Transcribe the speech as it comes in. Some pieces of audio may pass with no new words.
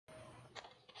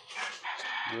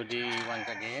Good day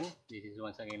once again. This is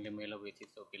once again Lemelo with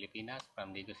of Pilipinas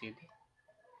from Digo City.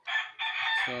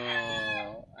 So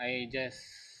I just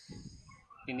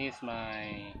finished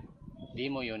my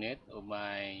demo unit of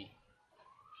my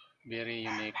very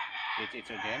unique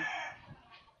hhogen.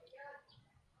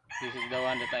 This is the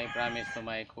one that I promised to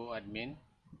my co-admin,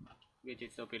 which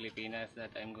is of Pilipinas,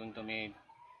 that I'm going to make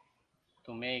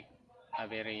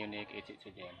a very unique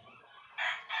hhogen.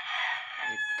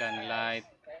 It can light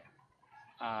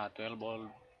a 12 volt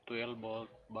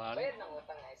bulb,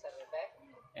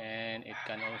 and it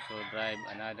can also drive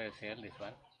another cell, this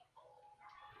one,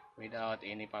 without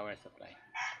any power supply.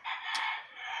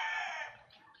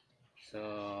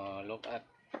 So look at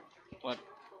what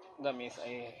the mess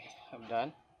I have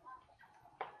done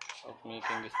of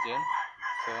making this gen.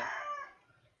 So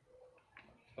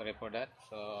sorry for that.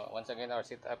 So once again, our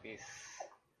setup is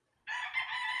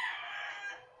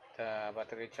the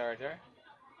battery charger.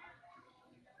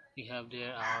 We have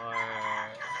there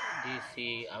our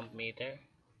DC amp meter,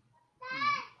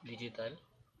 digital.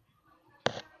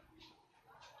 We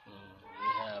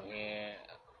have here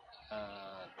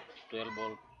 12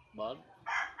 volt bulb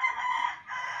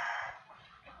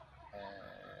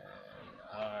and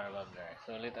our bubbler.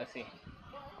 So let us see.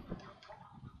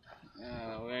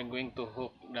 We are going to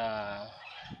hook the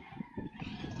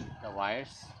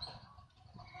wires.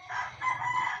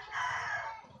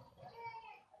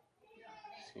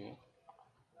 See.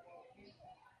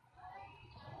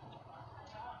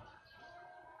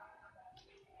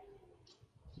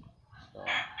 So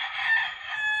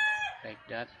like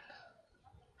that.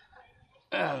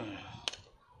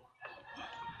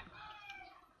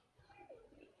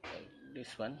 Like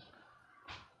this one.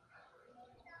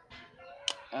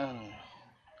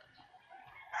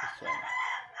 This one.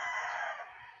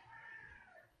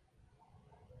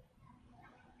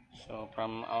 So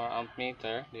from our amp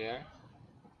meter there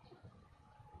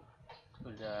to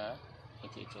the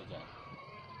hhogen.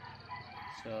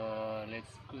 So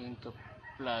let's going to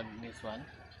plug this one,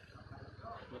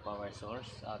 the power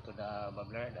source, out to the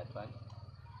bubbler, that one.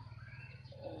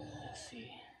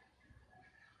 See,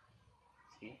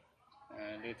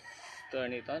 let's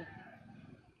turn it on.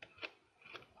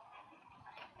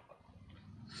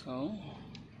 So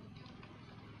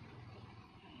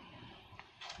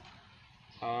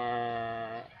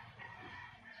our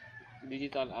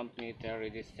digital amp meter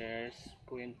registers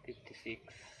 0.56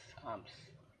 amps,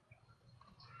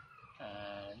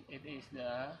 and it is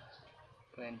the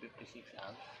 0.56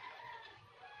 amps.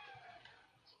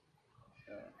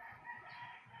 So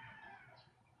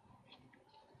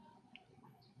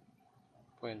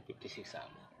 0.56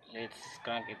 amps. Let's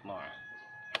crank it more.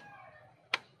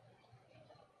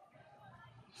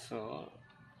 So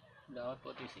the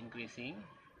output is increasing,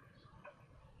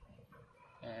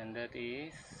 and that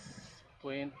is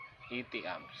 0.80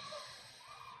 amps.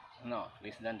 No,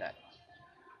 less than that.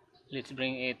 Let's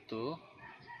bring it to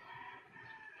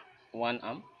 1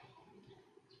 amp.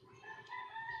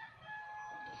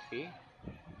 See,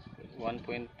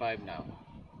 1.5 now,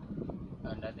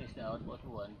 and that is the output,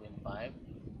 1.5.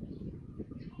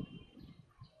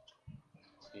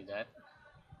 See that,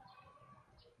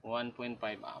 1.5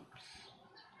 amps.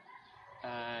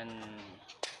 And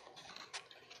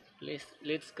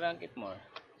let's crank it more.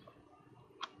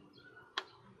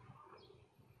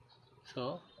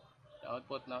 So the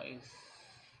output now is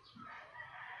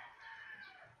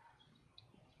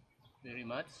very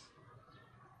much,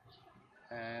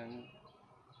 and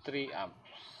 3 amps.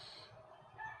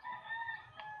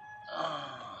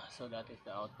 So that is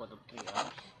the output of 3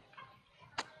 amps.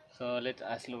 So let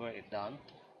us lower it down.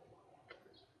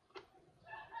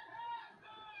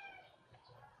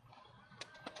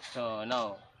 So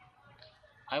now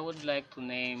I would like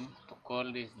to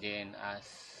call this gen as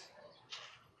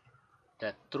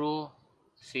the true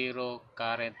zero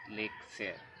current leak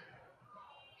cell.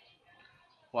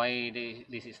 Why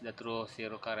this is the true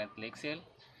zero current leak cell?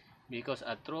 Because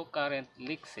a true current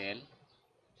leak cell,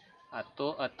 a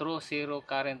true zero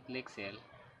current leak cell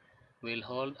will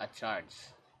hold a charge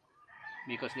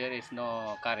because there is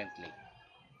no current leak.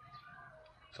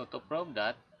 So to prove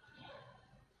that,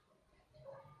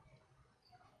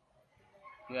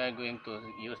 we are going to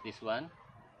use this one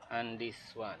and this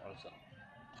one also,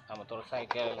 a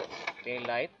motorcycle tail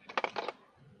light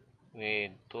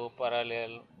with 2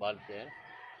 parallel bulbs there,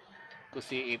 to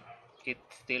see if it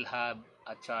still have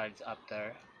a charge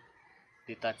after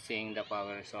detaching the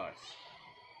power source.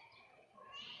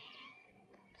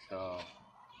 So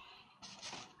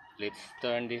let's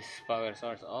turn this power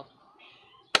source off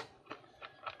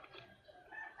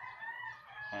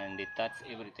and detach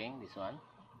everything. This one,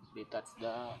 detach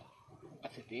the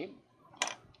positive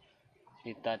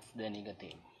detach the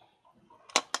negative.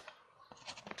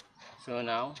 So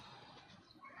now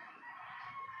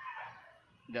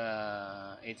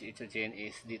the hhogen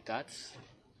is detached,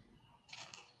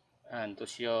 and to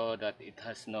show that it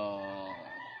has no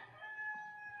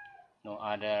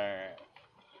other,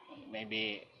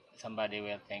 maybe somebody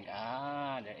will think,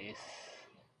 there is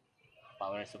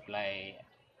power supply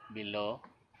below.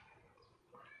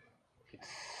 It's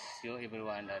show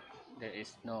everyone that there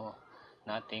is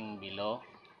nothing below.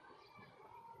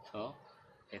 So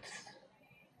it's,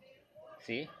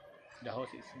 see, the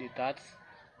hose is detached,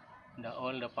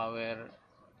 all the power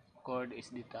cord is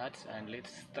detached, and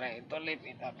let's try to lift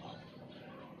it up.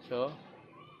 So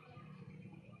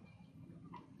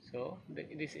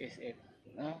this is it.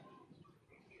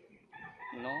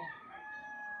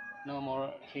 No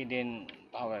more hidden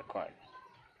power cord.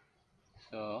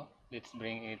 So let's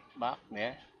bring it back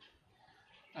there,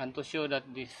 and to show that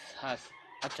this has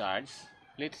a charge,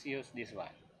 let's use this one.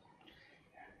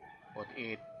 Put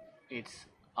its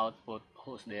output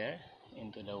hose there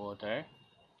into the water,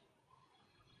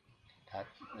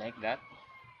 like that,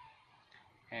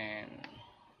 and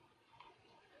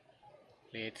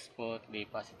let's put the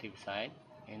positive side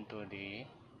into the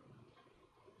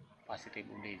positive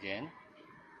hhogen,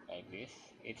 like this.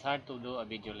 It's hard to do a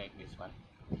video like this one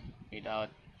without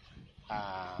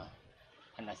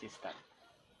an assistant,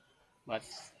 but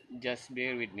just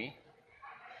bear with me.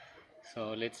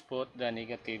 So let's put the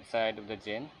negative side of the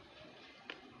gen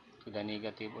to the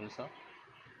negative also,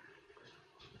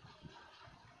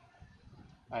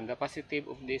 and the positive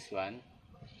of this one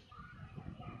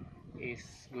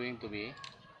is going to be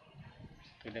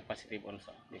to the positive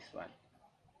also, this one.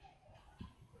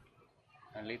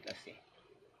 And let us see.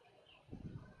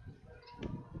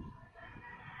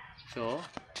 So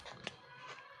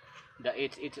the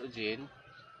hhogen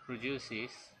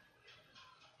produces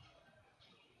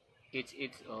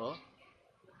HHO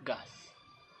gas.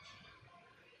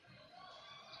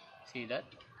 See that?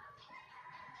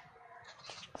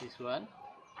 This one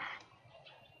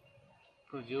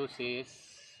produces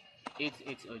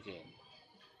hhogen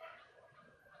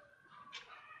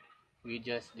with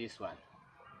just this one.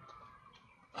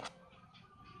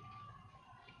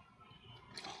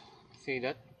 See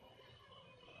that?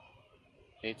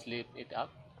 Let's lift it up.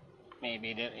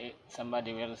 Maybe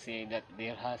somebody will say that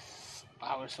there has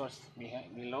power source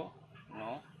below.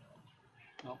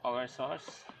 No power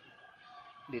source.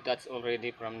 Detached already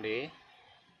from the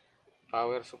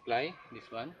power supply,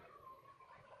 this one.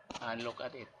 And look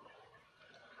at it.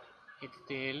 It's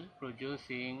still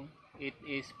producing. It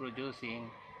is producing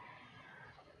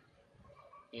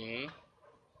a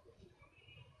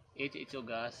HHO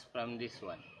gas from this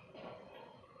one.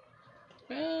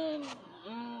 Well,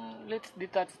 let's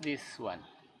detach this one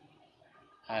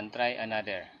and try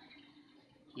another.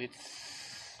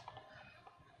 Let's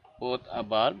put a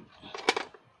bulb,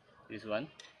 this one.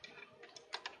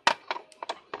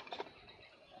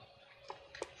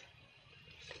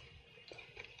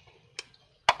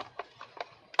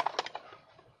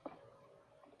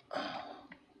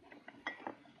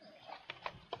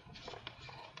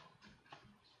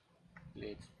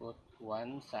 Let's put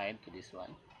one side to this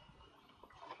one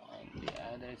and the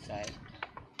other side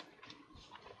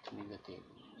negative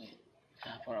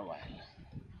for a while.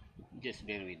 Just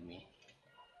bear with me.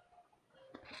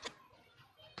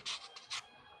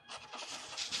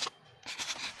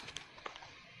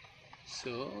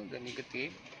 So the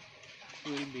negative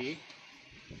will be,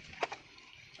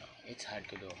 it's hard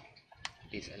to do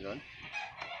this alone.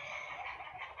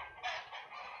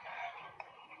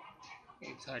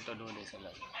 It's hard to do this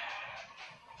alone.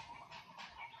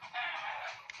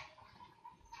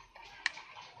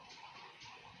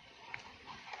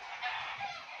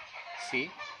 See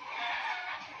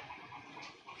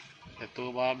the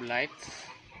two bulb lights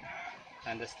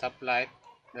and the stop light,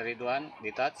 the red one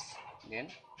detached. Then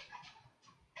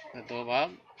the two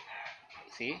bulb,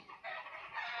 see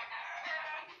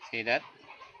that,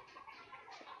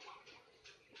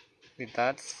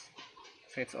 detached,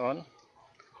 switch on,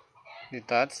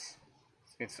 detached,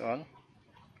 switch on,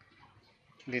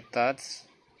 detached,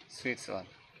 switch on.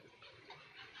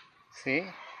 See,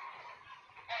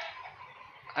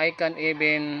 I can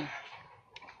even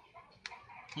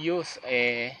use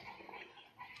a,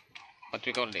 what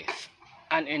we call this,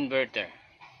 an inverter.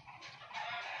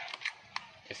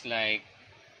 It's like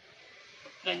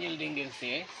Daniel Dingle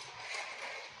says,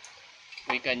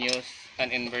 we can use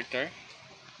an inverter,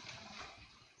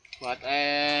 but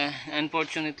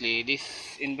unfortunately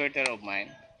this inverter of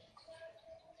mine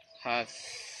has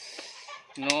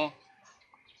no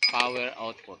power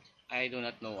output. I do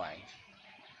not know why,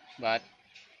 but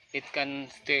it can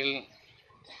still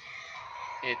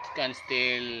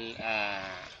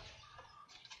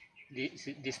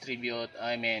distribute,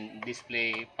 I mean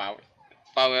display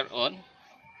power on.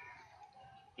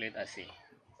 Let us see,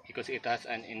 because it has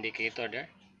an indicator there.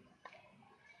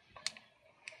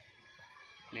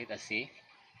 Let us see.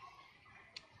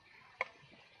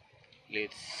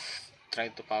 Let's try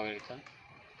to power it on.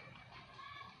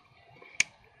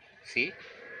 See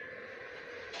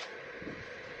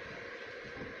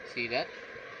that?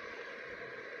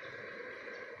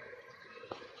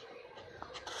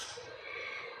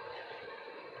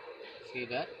 See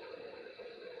that?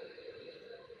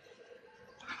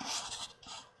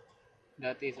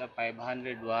 That is a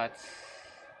 500 watts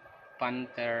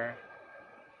Panther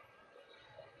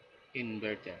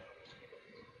inverter.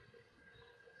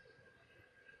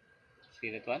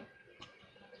 See that one?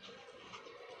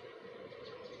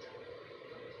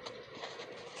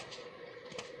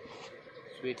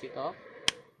 Switch it off.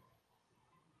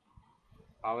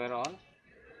 Power on.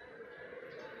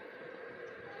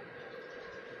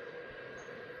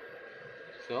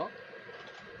 So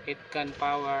it can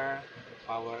power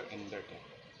inverter.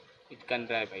 It can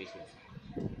drive IC.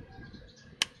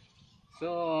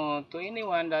 So to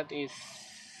anyone that is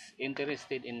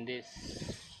interested in this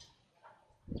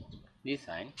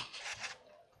design,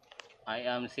 I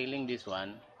am selling this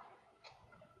one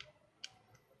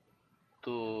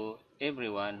to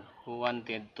everyone who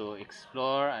wanted to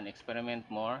explore and experiment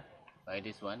more by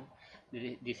this one.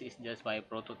 This is just my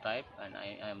prototype, and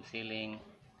I am selling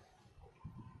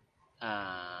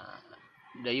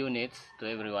the units to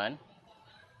everyone.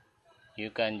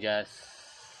 You can just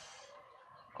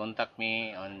contact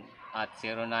me on at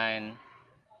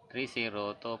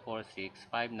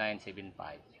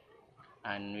 0930-246-5975,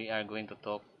 and we are going to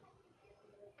talk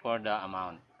for the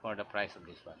amount, for the price of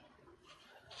this one.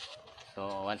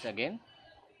 So once again,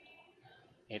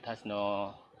 it has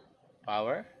no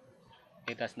power.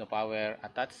 It has no power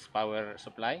attached, power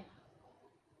supply.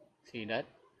 See that?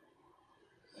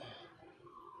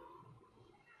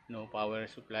 No power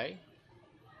supply.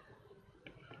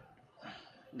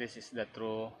 This is the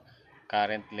true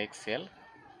current lake cell.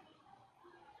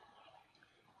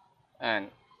 And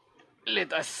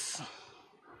let us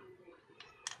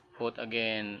put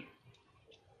again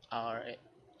our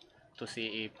to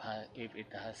see if it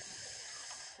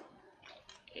has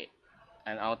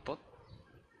an output.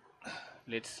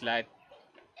 Let's slide.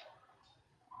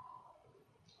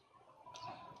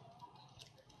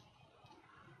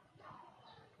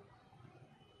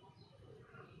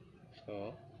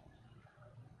 So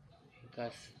it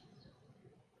has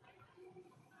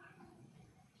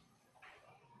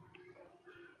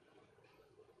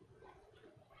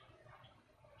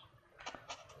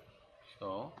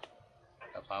so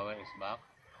the power is back,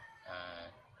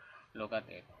 and look at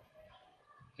it.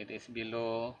 It is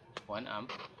below 1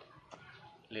 amp.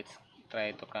 Let's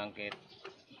try to crank it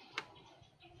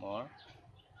more.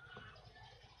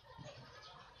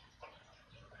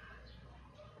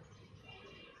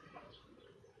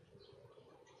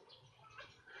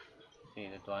 See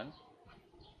that one?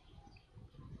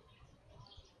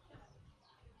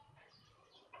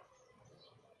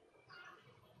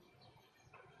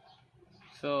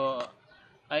 So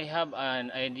I have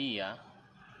an idea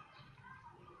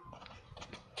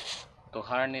to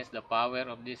harness the power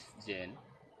of this gen.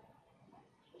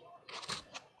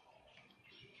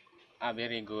 A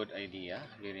very good idea,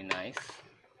 very nice.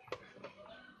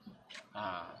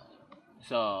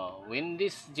 So when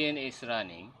this gen is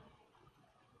running,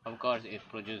 of course it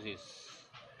produces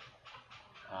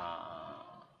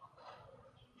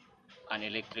an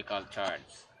electrical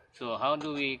charge. So how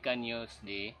do we can use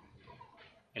the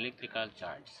electrical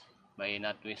charge by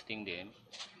not wasting them?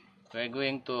 We're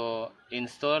going to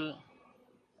install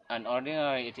an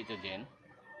ordinary hhogen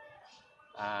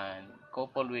and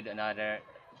couple with another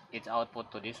its output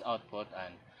to this output,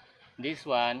 and this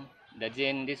one, the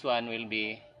gen, this one will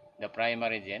be the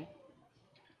primary gen,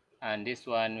 and this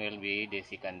one will be the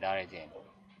secondary gen.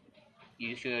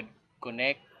 You should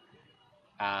connect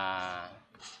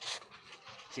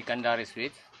secondary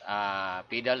switch,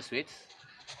 pedal switch.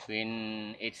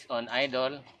 When it's on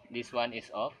idle, this one is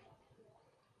off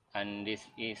and this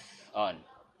is on,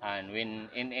 and when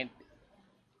it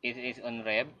is on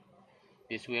rev,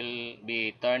 this will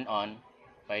be turned on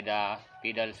by the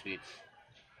pedal switch.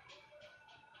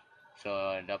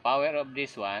 So the power of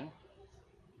this one,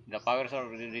 the power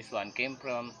source of this one came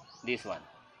from this one.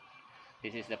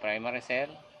 This is the primary cell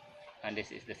and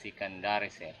this is the secondary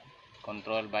cell,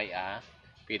 controlled by a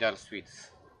pedal switch.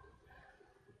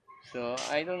 So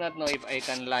I do not know if I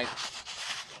can light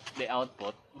the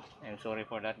output. I'm sorry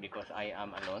for that because I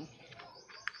am alone,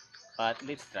 but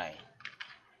let's try.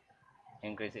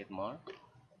 Increase it more.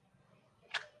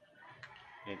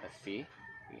 Let us see.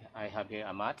 I have here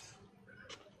a match.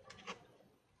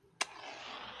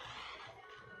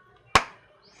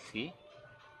 See,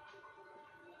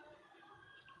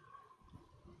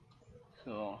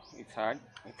 so it's hard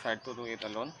to do it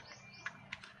alone,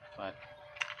 but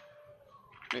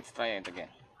let's try it again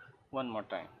one more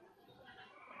time.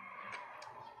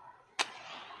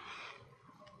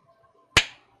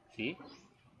 See,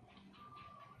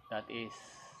 that is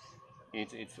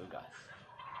it's a gas.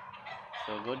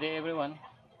 So good day everyone.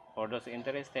 For those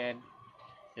interested,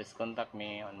 just contact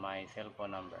me on my cell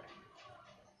phone number.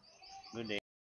 Good day.